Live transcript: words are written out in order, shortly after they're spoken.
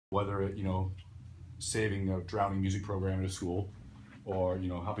Whether it, saving a drowning music program at a school, or,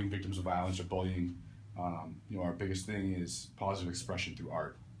 helping victims of violence or bullying, our biggest thing is positive expression through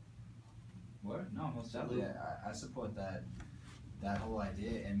art. What? No, most definitely. I support that whole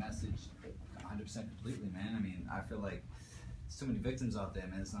idea and message 100% completely, man. I mean, I feel like there's too many victims out there,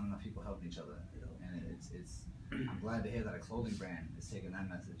 man. There's not enough people helping each other, and it's. I'm glad to hear that a clothing brand is taking that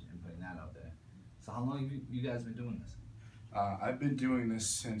message and putting that out there. So how long have you guys been doing this? I've been doing this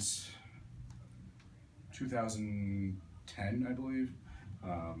since 2010, I believe.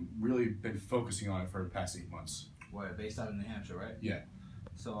 Really been focusing on it for the past 8 months. What, based out of New Hampshire, right? Yeah.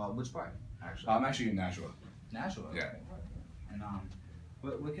 So which part, actually? I'm actually in Nashua. Nashua? Yeah. Okay. And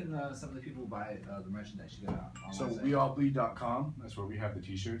where can some of the people buy the merchandise you got on? So weallbleed.com, that's where we have the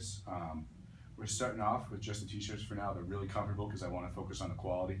t-shirts. We're starting off with just the t-shirts for now. They're really comfortable because I want to focus on the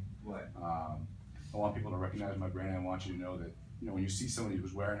quality. What? I want people to recognize my brand. I want you to know that, when you see somebody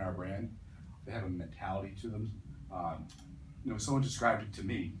who's wearing our brand, they have a mentality to them. Someone described it to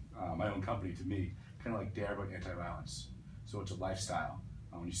me, my own company to me, kind of like Dare but anti-violence. So it's a lifestyle.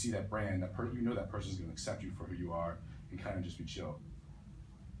 When you see that brand, that person's going to accept you for who you are and kind of just be chill.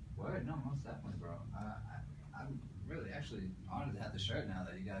 Word? No, most definitely, bro. I'm really actually honored to have the shirt now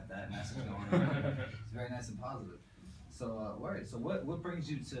that you got that message going on. It's very nice and positive. So, word. So what brings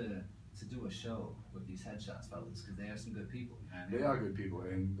you to do a show with these Headshots fellas? Because they are some good people. They are good people,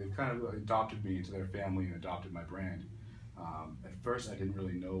 and they've kind of adopted me into their family and adopted my brand. At first, I didn't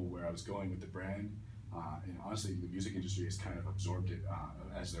really know where I was going with the brand, and honestly, the music industry has kind of absorbed it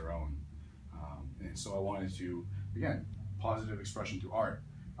as their own. And so I wanted to, again, positive expression through art.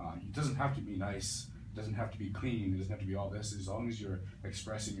 It doesn't have to be nice, it doesn't have to be clean, it doesn't have to be all this. As long as you're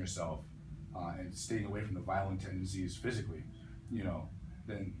expressing yourself and staying away from the violent tendencies physically,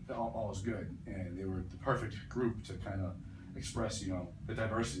 then all is good. And they were the perfect group to kind of express, the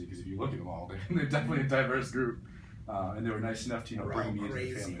diversity, because if you look at them all, they're definitely a diverse group. And they were nice enough to, bring me into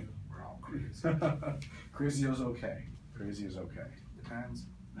the family. We're all crazy. Crazy is okay. Crazy is okay. Depends.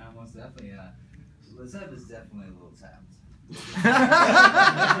 No, most definitely. Lizette is definitely a little tapped.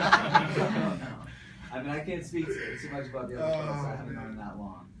 I mean, I can't speak too much about the other folks. I haven't known him that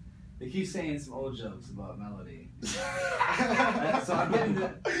long. They keep saying some old jokes about Melody. So I'm getting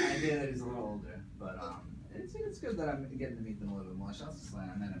the idea that he's a little older. But it's good that I'm getting to meet them a little bit more. Shouts to Slam.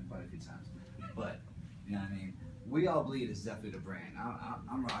 I met him quite a few times. But, you know what I mean? We All Bleed is definitely the brand.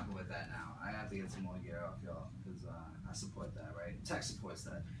 I'm rocking with that now. I have to get some more gear off y'all because I support that, right? Tech supports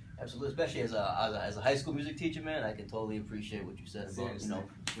that. Absolutely, especially as a high school music teacher, man. I can totally appreciate what you said about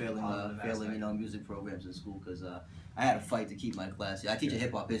failing music programs in school, because I had a fight to keep my class. I teach a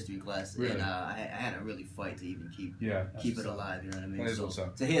hip hop history class, really? And I had to really fight to even keep it alive. You know what I mean? That is what's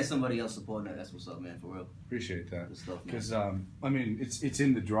up. To hear somebody else supporting that, that's what's up, man. For real. Appreciate that. Good stuff, man. Because I mean, it's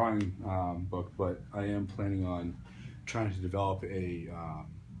in the drawing book, but I am planning on trying to develop a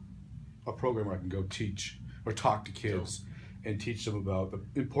program where I can go teach or talk to kids and teach them about the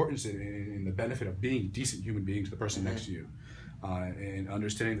importance and the benefit of being decent human beings to the person next to you, and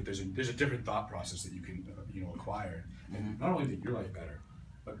understanding that there's a different thought process that you can acquire, and not only make your life better,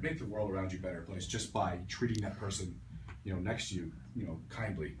 but make the world around you a better place just by treating that person next to you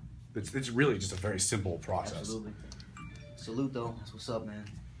kindly. It's really just a very simple process. Absolutely. Salute though. That's what's up, man.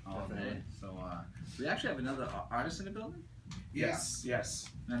 Oh, man. So we actually have another artist in the building. Yes.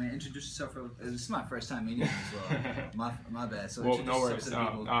 I mean, introduce yourself. This is my first time meeting you as well. my bad. So well, no worries.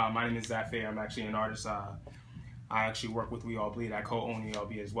 My name is Zafir. I'm actually an artist. I actually work with We All Bleed. I co-own We All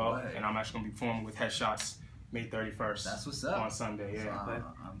Bleed as well, and I'm actually going to be performing with Headshots May 31st. That's what's up. On Sunday, yeah. So,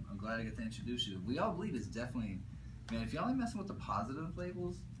 I'm glad I get to introduce you. We All Bleed is definitely, man. If y'all ain't messing with the positive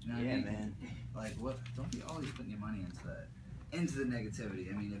labels, you know what I mean? Man. Like, what? Don't be always putting your money into the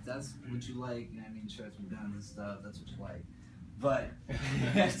negativity. I mean, if that's what you like, you know what I mean, shirts with guns and stuff, that's what you like. But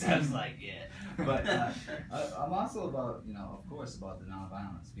sounds like But I'm also about, of course, about the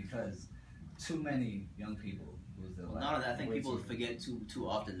nonviolence, because too many young people lose their lives. None of that. I think people forget too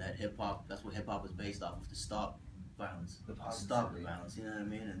often that hip hop. That's what hip hop is based off of, to stop violence. Stop violence. You know what I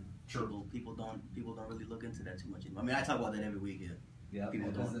mean? And people don't really look into that too much anymore. I mean, I talk about that every week here. Yeah. People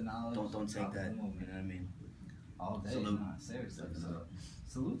don't take that. You know what I mean? All day. Salute. No, seriously. So,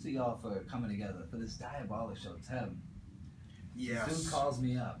 salute to y'all for coming together for this diabolic show. Tim. Yes. Dude calls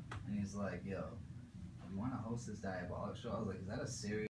me up and he's like, "Yo, you want to host this diabolic show?" I was like, "Is that a serious?"